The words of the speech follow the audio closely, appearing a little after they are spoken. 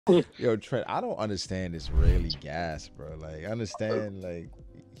Yo, Trent, I don't understand this really gas, bro. Like, I understand, like,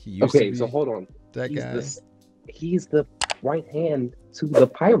 he used to Okay, so be hold on. that He's guy. this. He's the right hand to the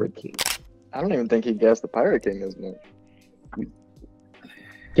Pirate King. I don't even think he guessed the Pirate King is new.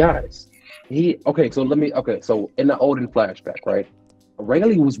 Guys, he okay. So let me okay. So in the olden flashback, right?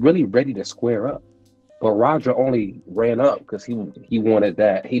 Rayleigh was really ready to square up, but Roger only ran up because he wanted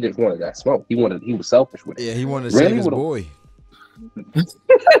that. He just wanted that smoke. He was selfish with it. Yeah, he wanted to Rayleigh save his would've- boy.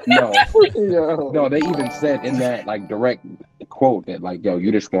 No, Yo. no. They even said in that like direct quote that like, yo,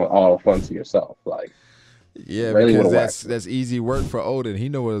 you just want all the fun to yourself. Like Yeah, Rayleigh because would've that's easy work for Odin. He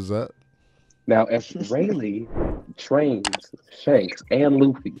know what's up. now, if Rayleigh trains Shanks and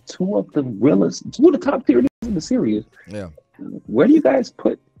Luffy, two of the top tier niggas in the series, Yeah, where do you guys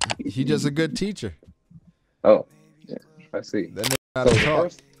put? he just a good teacher. Oh, I see. That nigga So gotta talk.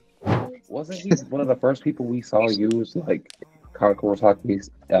 first, wasn't he one of the first people we saw use like Kakurosaki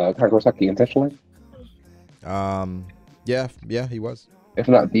intentionally? Yeah, he was. If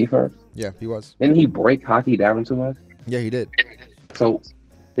not the first, Yeah, he was. didn't he break hockey down to us? Yeah, he did. So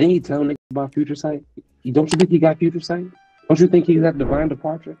didn't he tell niggas about future sight? Don't you think he got future sight? Don't you think he's got divine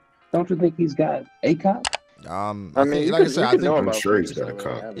departure? Don't you think he's got ACOP? I I mean, think, you like I could, said, you I could know think. I'm about sure he's future got a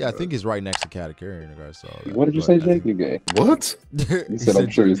stuff, cop. Yeah, I think he's right next to Katakuri in regards to all that. What did you but say, I Jake? think- You gay? What? He said, I'm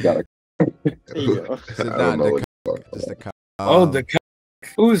sure he's got a. Yo. He said, I nah, don't know the what co- the fuck. just the co- Oh, the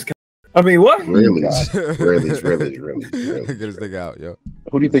who's? I mean, what? Really? God. Really? Get this thing out, yo.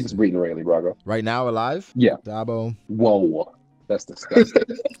 Who do you think is breeding Rayleigh, Brago? Right now, alive? Yeah. Dabo. Whoa. That's disgusting.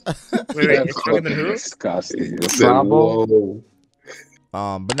 Wait, That's it's talking to fucking who? disgusting. I said, Sabo? whoa.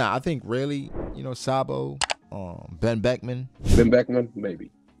 But nah, I think really, Sabo, Ben Beckman, Ben Beckman?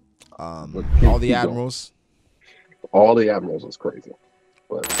 Maybe. But all keep the going. admirals. All the admirals is crazy.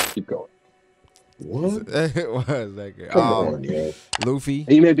 But keep going. What? It was that good. Come on, yo. Luffy.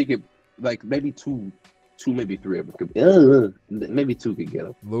 He maybe get like maybe two, maybe three of them could. Maybe two could get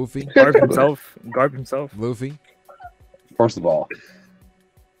him. Luffy. Garb himself. Garb himself. Luffy. First of all,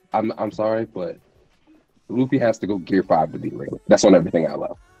 I'm sorry, but Luffy has to go Gear 5 to beat Rayleigh. That's on everything I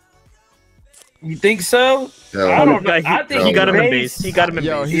love. You think so? Hell I no. don't know. I think he got him in base. He got him in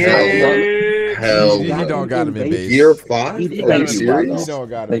Yo, base. he's Yeah. Hell He no. don't got him in base. Gear 5? He Are got you him in He serious? don't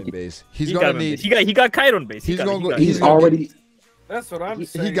got him Thank in you. base. He's He gonna got him in need. base. He got Kaido in base. He's gonna go- got- he's He's gonna- already. That's what I'm He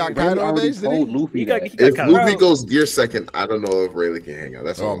saying. got Rayleigh Kaido in already base, did he? told Luffy He got- that. he got If Kaido. Luffy goes gear second, I don't know if Rayleigh can hang out.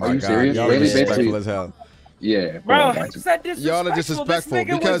 That's Oh all. my Are you god, serious? y'all are Rayleigh disrespectful basically- as hell. Yeah. Bro, come on, how guys. is that disrespectful? Y'all are This disrespectful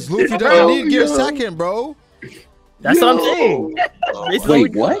nigga because was- Luffy doesn't need gear yo. second, bro. That's what I'm saying. Basically,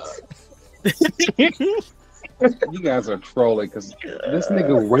 Wait, what? You guys are trolling because this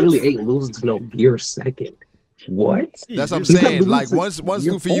nigga Rayleigh ain't losing to no Gear second. What? That's what I'm He's not saying. Like losing once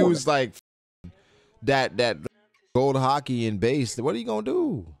gear Luffy 4. used like that gold hockey in base, what are you gonna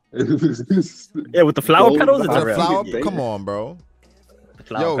do? Yeah, with the flower Gold petals, it's hockey. a The wrap. flower? Baby. Come on, bro. The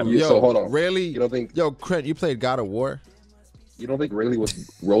flower Yo, petals. Yeah, so hold on. Really? You don't think Yo, Krent, you played God of War? Rayleigh was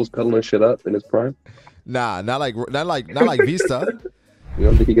rose pedaling shit up in his prime? Nah, not like Vista. You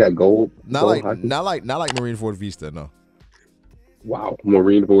don't think he got gold? Not gold like hockey? not like Marineford Vista. No, Wow,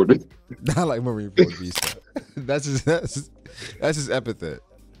 Marine Ford. not like Marineford Vista. that's his epithet.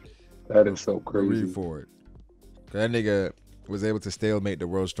 That is so crazy. Marineford. That nigga was able to stalemate the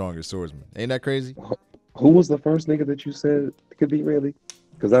world's strongest swordsman. Ain't that crazy? Who was the first nigga that you said could beat Rayleigh?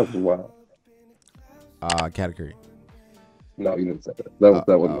 Because that was wild. Katakuri. No, you didn't say that.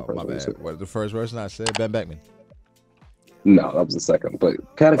 That wasn't the first my one you bad. said. What the first person I said? Ben Beckman. No, that was the second. But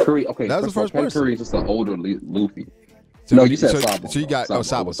Katakuri, okay, That was the first of all, first person. Katakuri is just an older Luffy. So No, you said so, Sabo. So you got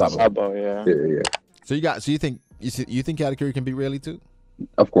Sabo. Sabo. Sabo, yeah. Yeah. So you think Katakuri can beat Rayleigh too?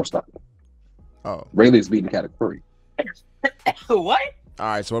 Of course not. Oh, Rayleigh's beating Katakuri. What? all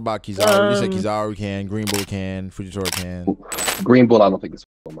right. So what about Kizaru? You said Kizaru can, Green Bull can, Fujitora can. Green Bull, I don't think it's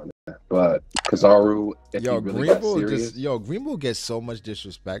on my name. But Kizaru, if Yo, he really Green got Bull serious, Green Bull gets so much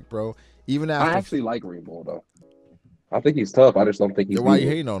disrespect, bro. Even I after. actually like Green Bull though. I think he's tough. I just don't think he's. Then why you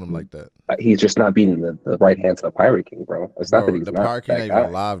beating- hating on him like that? He's just not beating the right hand to the Pirate King, bro. It's not Bro, that he's the not Pirate King that ain't even guy.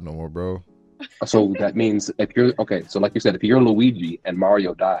 alive no more, bro. So that means if you're okay, so like you said, if you're Luigi and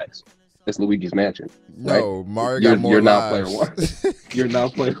Mario dies, it's Luigi's mansion. No, Mario You're- got more you're not lives. You're now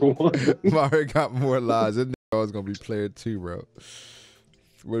player one. Mario got more lives. That nigga always gonna be player 2, bro.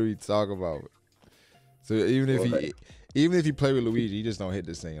 What are we talking about? So even if you play with Luigi, you just don't hit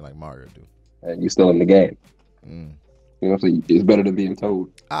this thing like Mario do. And you're still in the game. Mm. You know what I'm saying? It's better than being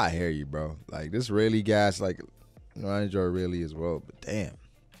told. I hear you, bro. Like this Rayleigh gas, like I enjoy Rayleigh as well, but damn.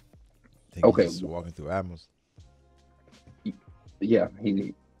 Think Okay. he's just walking through Admirals. Yeah,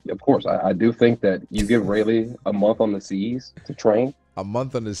 of course. I do think that you give Rayleigh a month on the seas to train, A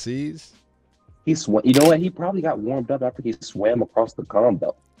month on the seas. He swam. You know what? He probably got warmed up after he swam across the calm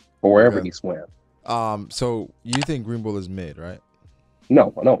belt or wherever Okay. he swam. So you think Green Bull is mid, right?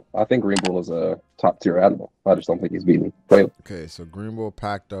 No. I think Green Bull is a top tier animal. I just don't think he's beating Rayleigh. Okay, so Green Bull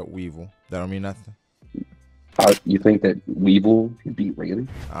packed up Weevil. That don't mean nothing. You think that Weevil could beat Rayleigh?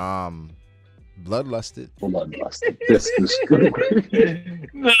 Bloodlusted. Bloodlusted. This is good.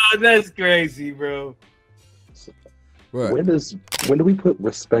 No, that's crazy, bro. What? When do we put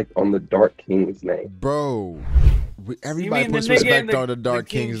respect on the Dark King's name? Bro, everybody mean the puts nigga in respect the- on the Dark the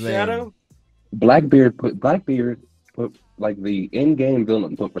King's King's name. Shadow? Blackbeard put like the in-game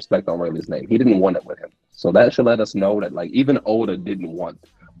villain put respect on Rayleigh's name. He didn't want it with him, so that should let us know that like even Oda didn't want.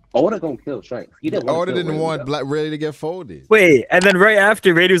 Oda gonna kill Shanks. He didn't. Oda didn't want Black Rayleigh to get folded. Wait, and then right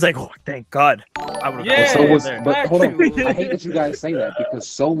after, Rady was like, "Oh, thank God." I would have. Yeah. So was, there. but hold on. I hate that you guys say that because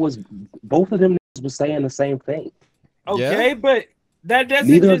so was both of them was saying the same thing. Okay, Yeah. but that doesn't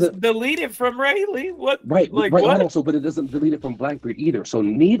Neither of just the- delete it from Rayleigh. What? Right, Like right. what? Hold on, so but it doesn't delete it from Blackbeard either. So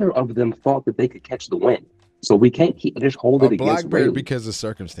neither of them thought that they could catch the win. So we can't just hold it against Blackbeard Rayleigh. because of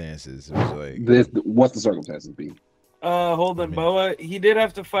circumstances. It was like, What's the circumstances be? Hold on, Boa. He did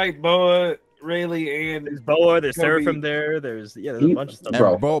have to fight Boa, Rayleigh, and There's Boa, there's Kobe. Seraphim there. There's a bunch of stuff.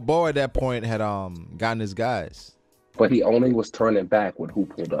 Bro. and Bo at that point had gotten his guys. But he only was turning back when who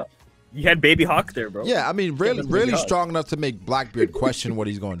pulled up. You had Baby Hawk there, bro. Yeah, I mean, that's really God. strong enough to make Blackbeard question what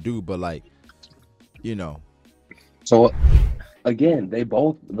he's gonna do, but like, you know, So again, they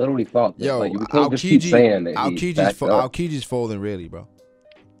both literally thought that, yo, like, you can't just keep saying that. he backed up. Aokiji's folding really, bro.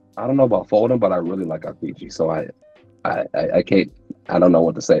 I don't know about folding, but I really like Aokiji, so I can't. I don't know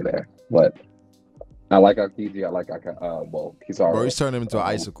what to say there, but I like Aokiji. I like Kizaru. Bro, he's turning him into an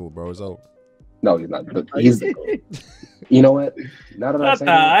icicle, bro. It's over. No, he's not. But he's. You know what? Now that I not say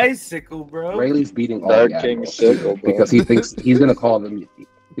the that, icicle, bro. Rayleigh's beating all Dark the King admirals Sickle, bro. because he thinks he's gonna call them.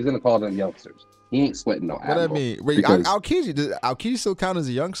 He's gonna call them youngsters. He ain't sweating no What I admiral. mean, wait, because- Aokiji, does Aokiji still count as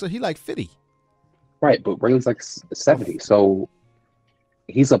a youngster? He like 50. Right, but Rayleigh's like 70, so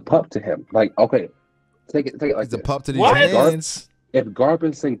he's a pup to him. Like, okay, take it like He's a this. pup to these What? hands. If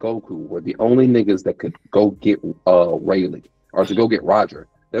Garbus and Goku were the only niggas that could go get Rayleigh or to go get Roger,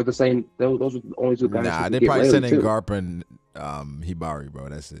 they're the same. Those are the only two guys. Nah, who could they get probably Rayleigh sending too. Garp and Hibari, bro.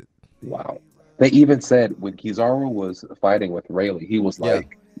 That's it. Wow. They even said when Kizaru was fighting with Rayleigh, he was Yeah.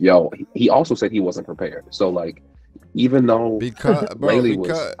 like, "Yo." He also said he wasn't prepared. So like, even though Because, bro, Rayleigh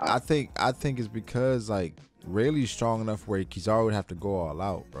because was, I think it's because like Rayleigh's strong enough where Kizaru would have to go all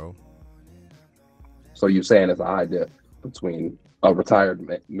out, bro. so you're saying it's an idea between a retired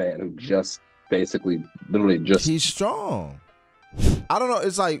man who just basically, literally just He's strong. I don't know.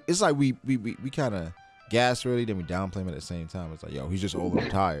 It's like we kind of gas Rayleigh, then we downplay him at the same time. It's like, yo, he's just old and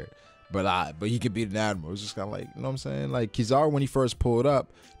tired. But he could beat an admiral. It's just kind of like, you know what I'm saying? Like Kizaru, when he first pulled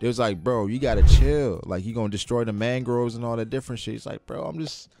up, they was like, bro, you gotta chill. Like he gonna destroy the mangroves and all that different shit. He's like, bro, I'm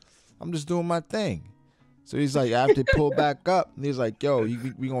just doing my thing. So he's like, after he pulled back up, he's like, yo,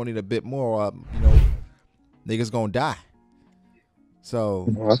 we gonna need a bit more. You know, niggas gonna die. So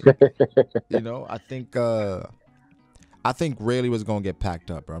you know, I think Rayleigh was gonna get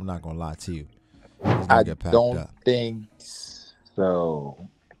packed up, bro. I'm not gonna lie to you. He's gonna I get packed don't up. think so.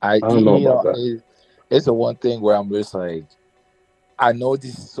 I don't know about that. It's the one thing where I'm just like, I know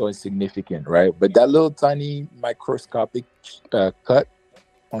this is so insignificant, right? But that little tiny microscopic cut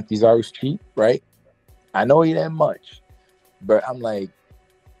on Kizaru's cheek, right? I know he didn't much, but I'm like,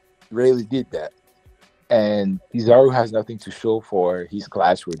 Rayleigh did that. And Kizaru has nothing to show for his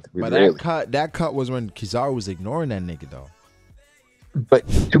clash with But Rayleigh. that cut was when Kizaru was ignoring that nigga though. But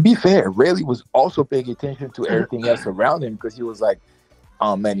to be fair, Rayleigh was also paying attention to everything else around him because he was like,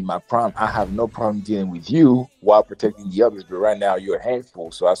 oh man, in my prime, I have no problem dealing with you while protecting the others. But right now, you're a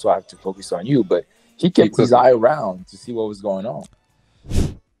handful, so that's why I have to focus on you. But he kept his eye around to see what was going on.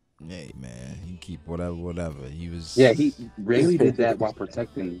 Hey man, he keep whatever. He was he Rayleigh did that while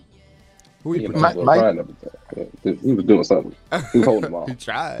protecting. who he, You know, My- well, my- trying to- he was doing something. He was holding them off. he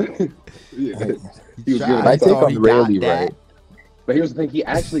tried. Yeah. He was tried. giving My He take thought on he Rayleigh, got that. right? But here's the thing: he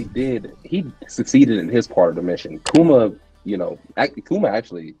actually did. He succeeded in his part of the mission. Kuma, Kuma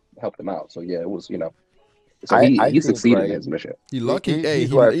actually helped him out. So yeah, it was, So I he think, succeeded right, in his mission. He lucky. Here's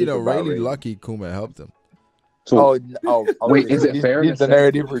Hey, what I you think know, about Rayleigh Rayleigh. lucky Kuma helped him. So Wait, is it fair This to the say-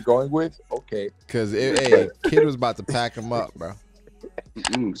 narrative we're going with? Okay. Cause hey, kid was about to pack him up, bro.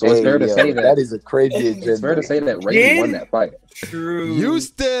 so it's fair to Hey, say yo, that. that is a crazy agenda. It's fair to say that Rayleigh won that fight. True.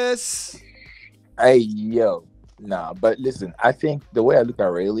 Eustace. Hey, yo. Nah, but listen, I think the way I look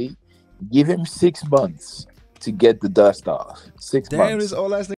at Rayleigh, give him 6 months to get the dust off. 6 Damn, months. this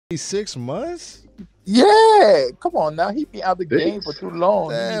old ass nigga 6 months. Yeah, come on now. He been out the game Days. for too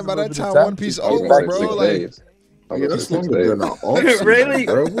long. He Damn, needs by a that little bit of time, time One to Piece get I was over, gonna back say bro. 6 Like, days. I was Yeah, gonna that's say 6 longer days. than an off season, Rayleigh,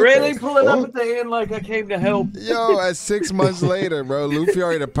 bro. What Rayleigh the pulling up fuck? at the end like I came to help. yo, at 6 months later, bro, Luffy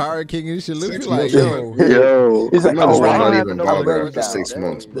already the Pirate King and shit. Luffy 6 like, months is like, yo, Yo, He's you like, might as oh, well I not don't have even to know battle about rap it for now. 6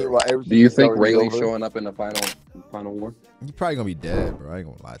 months, bro. Meanwhile, Do everything you is think already Rayleigh's over. showing up in the final war? you probably gonna be dead, bro. I ain't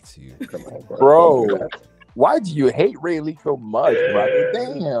gonna lie to you. Come on, bro. Bro, Don't do that. why do you hate Rayleigh so much, brother?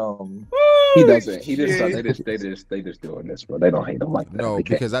 Damn. He doesn't. He just Shit. they just doing this, bro. They don't hate him like that. No, They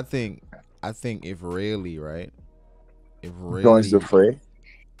can't. because I think if really, right? If Joins really, the fray.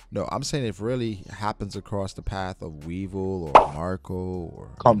 no, I'm saying if really happens across the path of Weevil or Marco or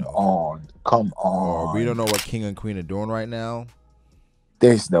Come on. or we don't know what King and Queen are doing right now.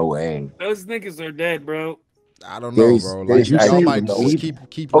 There's no way. Those niggas are dead, bro. I don't know, There's- bro. there's Like, y'all actually might no- just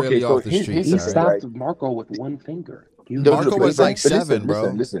keep Okay, really so off the here's streets. He the all thing, right? stopped Marco with one finger. Marco was like but 7,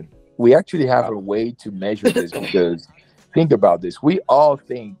 bro. Listen. We actually have a way to measure this because think about this. We all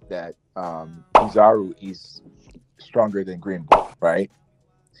think that Kizaru is stronger than Green Bull, right?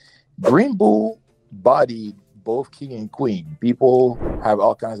 Green Bull bodied both king and queen. People have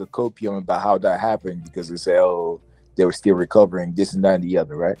all kinds of copium about how that happened because they say, oh, they were still recovering, this and that and the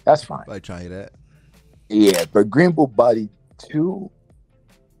other, right? That's fine. Like, try that. Yeah, but Green Bull bodied 2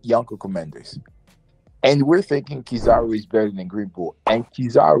 Yonko commanders. And we're thinking Kizaru is better than Green Bull. And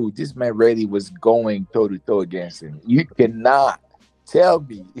Kizaru, this man really was going toe to toe against him. You cannot tell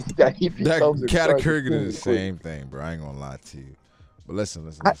me that he That becomes a Katakurigan king is the and same thing, bro. I ain't gonna lie to you. But listen.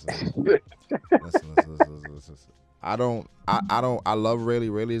 queen. Listen. I love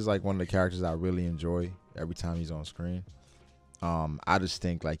Rayleigh. Rayleigh is like one of the characters I really enjoy every time he's on screen. I just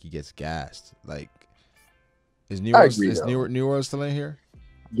think like he gets gassed. Like, is New I World agree, though. New World still in here?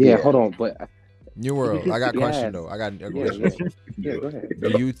 Yeah, Yeah. hold on, but New World. I got a question Yes. though. I got a yeah, question. yeah, go ahead.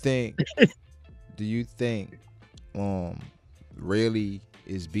 Do you think Rayleigh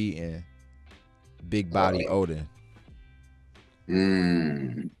is beating Big Body Odin?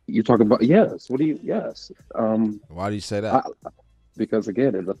 You're talking about yes. What do you yes? Why do you say that? Because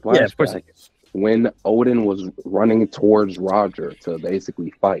again, in the Yeah, of course. flashback, when Odin was running towards Roger to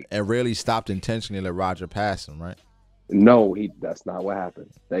basically fight. And Rayleigh stopped intentionally to let Roger pass him, right? No, that's not what happened.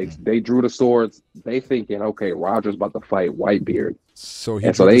 They drew the swords. They thinking, okay, Roger's about to fight Whitebeard. So he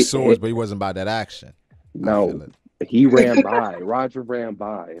And drew so the they- swords, but he wasn't by that action. I feel No, it. he ran by. Roger ran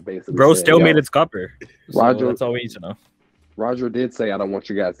by. And basically, Bro said, still "Yo." made its copper. So Roger- that's all we need to know. Roger did say, "I don't want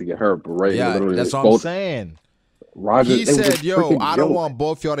you guys to get hurt." But Ray Yeah, literally that's what I'm both- saying. Roger He it was a said, "Yo, freaking I don't joke. want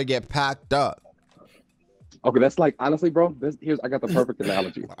both y'all to get packed up." Okay, that's like honestly, bro. I got the perfect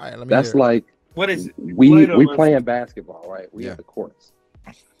analogy. All right, let me That's hear it. like What is it? we Wait a minute. playing basketball, right? We Yeah. at the courts,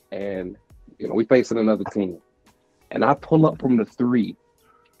 and we facing another team, and I pull up from the 3,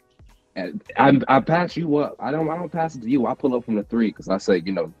 and I pass you up. I don't pass it to you. I pull up from the 3 because I say,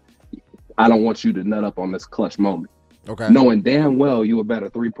 I don't want you to nut up on this clutch moment, Okay. knowing damn well you a better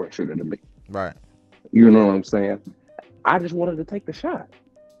 3-point shooter than me. Right. You know what I'm saying? I just wanted to take the shot.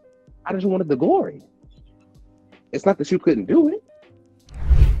 I just wanted the glory. It's not that you couldn't do it.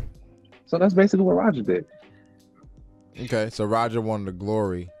 So that's basically what Roger did. Okay. So Roger wanted the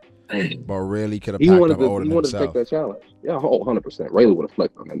glory, but really could have He packed wanted up to, Odin he wanted to take himself. that challenge. Yeah, 100%. Rayleigh would have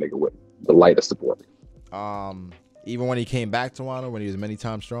flexed on that nigga with the lightest support. Even when he came back to Wano, when he was many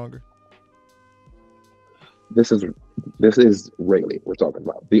times stronger. This is Rayleigh we're talking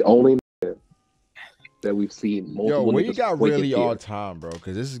about. The only nigga that we've seen multiple Yo, where you niggas got flick really it all here. time, bro?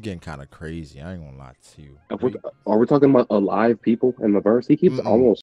 Because this is getting kind of crazy. I ain't gonna lie to you. Are we talking about alive people in the verse? He keeps Mm-mm. almost